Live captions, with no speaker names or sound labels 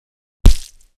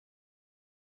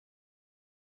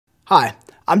Hi,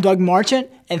 I'm Doug Marchant,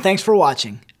 and thanks for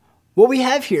watching. What we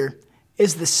have here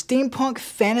is the Steampunk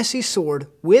Fantasy Sword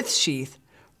with Sheath,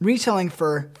 retailing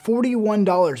for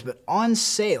 $41, but on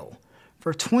sale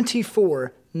for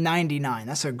 $24.99.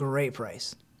 That's a great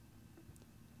price.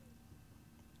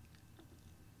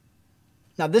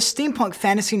 Now, this Steampunk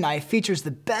Fantasy Knife features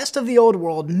the best of the old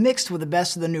world mixed with the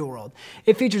best of the new world.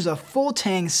 It features a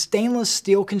Full-tang stainless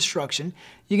steel construction.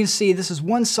 You can see this is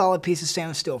one solid piece of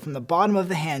stainless steel from the bottom of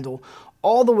the handle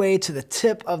all the way to the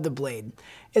tip of the blade.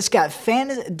 It's got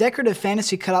decorative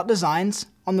fantasy cutout designs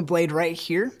on the blade right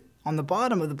here, on the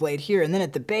bottom of the blade here, and then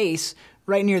at the base,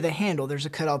 right near the handle, there's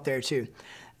a cutout there too.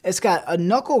 It's got a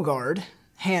knuckle guard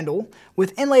handle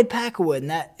with inlaid pakkawood, and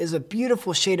that is a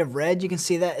beautiful shade of red. You can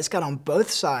see that it's got on both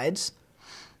sides.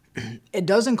 It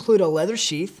does include a leather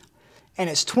sheath, and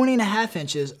it's 20.5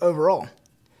 inches overall. I'm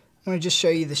going to just show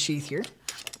you the sheath here.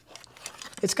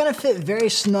 It's going to fit very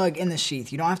snug in the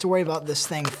sheath. You don't have to worry about this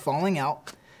thing falling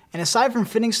out. And aside from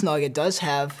fitting snug, it does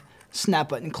have snap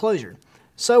button closure.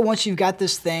 So once you've got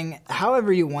this thing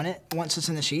however you want it, once it's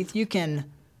in the sheath, you can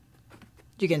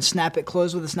snap it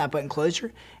closed with a snap button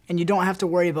closure, and you don't have to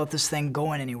worry about this thing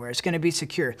going anywhere. It's going to be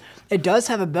secure. It does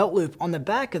have a belt loop on the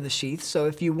back of the sheath, so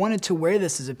if you wanted to wear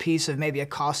this as a piece of maybe a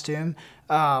costume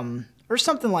or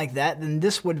something like that, then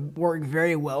this would work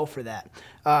very well for that.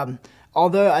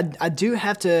 Although I do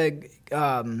have to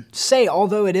say,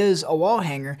 although it is a wall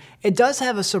hanger, it does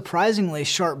have a surprisingly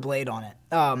sharp blade on it.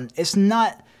 It's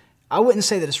not, I wouldn't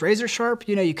say that it's razor sharp,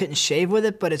 you know, you couldn't shave with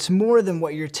it, but it's more than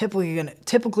what you're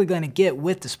typically gonna get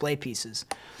with display pieces.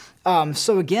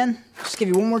 So again, just give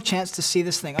you one more chance to see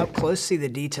this thing up close, see the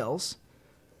details.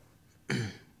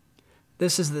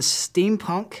 This is the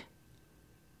Steampunk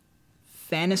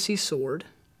Fantasy Sword.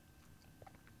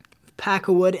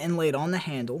 Pakkawood inlaid on the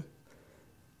handle.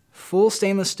 Full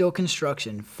stainless steel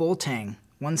construction, Full-tang,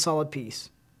 one solid piece.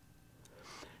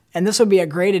 And this would be a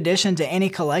great addition to any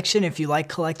collection if you like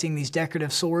collecting these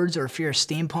decorative swords, or if you're a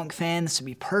steampunk fan, this would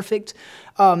be perfect.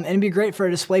 And it'd be great for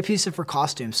a display piece or for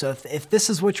costumes. So if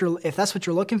that's what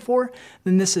you're looking for,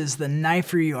 then this is the knife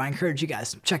for you. I encourage you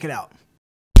guys, check it out.